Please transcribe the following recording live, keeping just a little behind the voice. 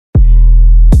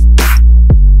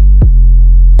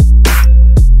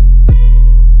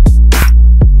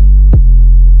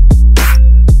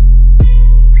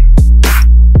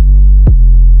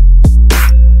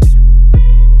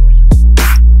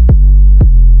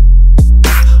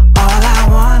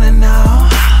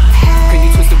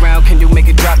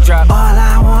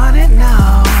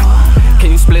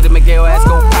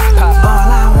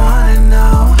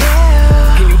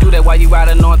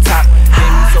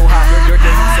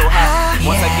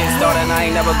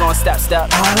gonna stop.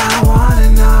 All I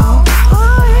wanna know.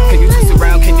 Can you twist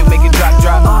around, can you make it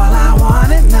drop? All I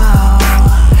wanna know.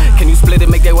 Can you split it,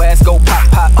 make that ass go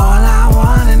pop? All I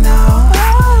wanna know.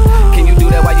 Can you do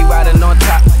that while you riding on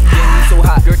top? Yeah, you so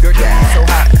hot, girl, you so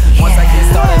hot. Once I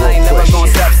get started, I ain't never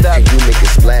gonna stop. Can you make it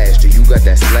splash? Do you got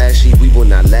that splashy? We will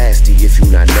not last you if you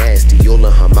not nasty. You'll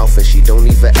in her mouth and she don't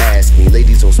even ask me.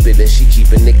 Ladies don't spit and she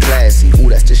keeping it classy. Ooh,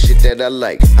 that's the shit that I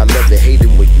like. I love it, hate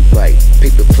it when you bite.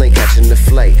 Paper plane catching the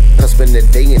flight. I'll spend a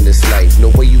day in this life. No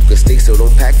way you can stay, so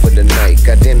don't pack for the night.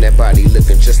 Goddamn, that body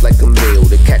looking just like a meal.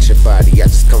 To catch a body, I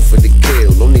just come for the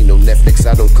kill. Don't need no Netflix,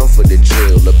 I don't come for the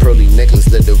drill. A pearly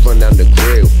necklace, let it run down the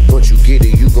grill. Once you get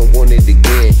it, you gon' want it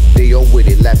again. They all with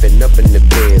it, lapping up in the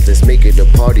bins. Let's make it a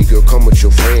party, girl, come with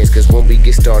your friends. Cause when we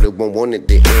get started, won't want it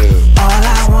to end. All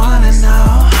I wanna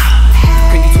know.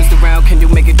 Can you twist around, can you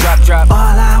make it drop? All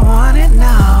I wanna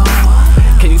know.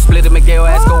 Can you split it, make your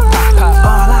ass go pop?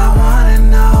 All I wanna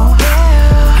know.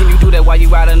 Can you do that while you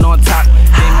riding on top?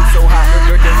 Damn, you so hot,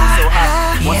 girl, damn, you so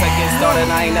hot. Once I get started,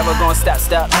 I ain't never gonna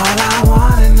stop. All I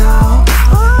wanna know.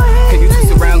 Can you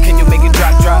twist around, can you make it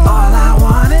drop? All I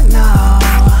wanna know.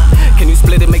 Can you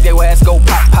split it, make that ass go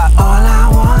pop? All I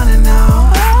wanna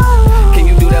know. Can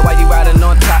you do that while you riding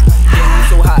on top? Damn, you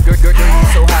so hot, girl, damn, you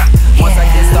so hot. Once I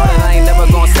get started, I ain't never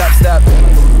gonna stop.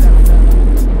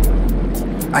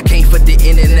 I came for the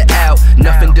in and the out,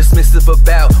 nothing dismissive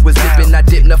about. Was dipping, I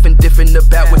dip, nothing different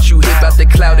about what you hear about the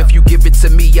cloud. If you give it to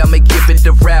me, I'ma give it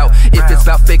the route. If it's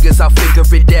about figures, I'll figure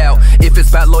it out. If it's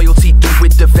about loyalty, do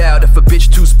it devout. If a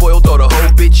bitch too spoiled, throw the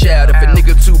whole bitch out. If a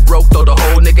nigga too broke, throw the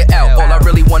whole nigga out. All I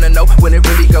really wanna know, when it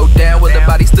really go down, will the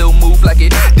body still move like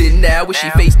it did now? Was she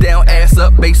face down, ass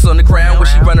up, base on the ground? Was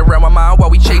she running around my mind while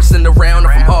we chasing around?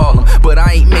 I'm from Harlem, but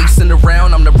I ain't macing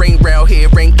around. I'm the Rayne round here,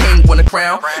 Rayne King won a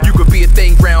crown. You could be a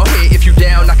thing round here if you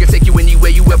down. I can take you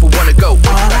anywhere you ever wanna go. All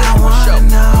I wanna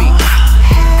know. Me.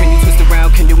 Can you twist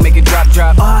around, can you make it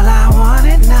drop? All I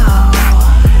wanna know.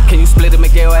 Can you split it,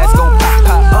 make your ass go pop?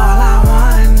 All I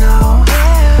wanna know.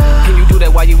 Can you do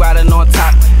that while you riding on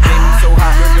top? Damn, you so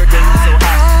hot, girl, damn, you so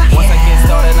hot. Once I get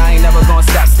started, I ain't never gonna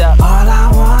stop. All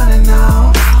I wanna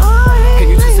know. Can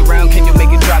you twist around, can you make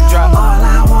it drop? All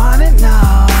I wanna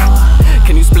know.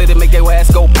 Can you split it, make your ass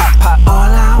go pop?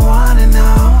 All I wanna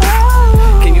know.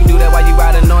 Can you do that while you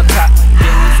riding on top?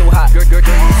 Damn, you so hot, girl,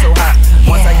 damn, you so hot.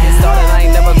 Once I get started, I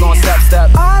ain't never gonna stop.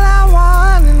 All I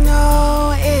wanna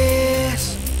know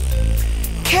is,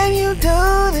 can you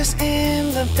do this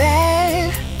in the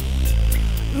bed?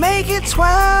 Make it 12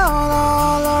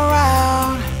 all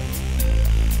around.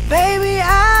 Baby,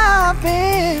 I've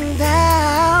been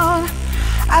down.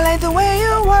 I like the way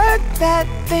you work that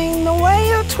thing, the way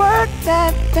you twerk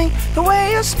that thing, the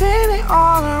way you spin it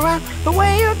all around, the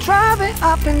way you drive it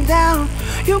up and down.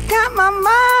 You got my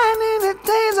mind in the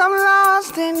days, I'm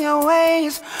lost in your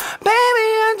ways. Baby,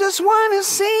 I just wanna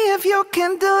see if you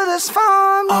can do this for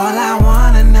me. All I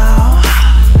wanna know.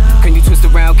 Can you twist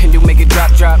around, can you make it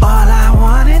drop? All I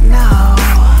wanna know.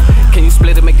 Can you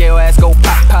split it, make your ass go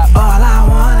pop? All I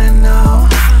wanna know.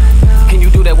 Can you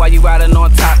do that while you riding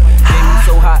on top? Damn, you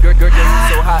so hot, girl, damn,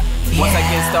 you so hot. Once I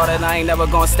get started, I ain't never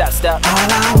gonna stop.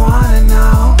 All I wanna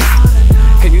know.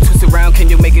 Can you twist around, can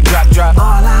you make it drop?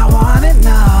 All I wanna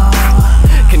know.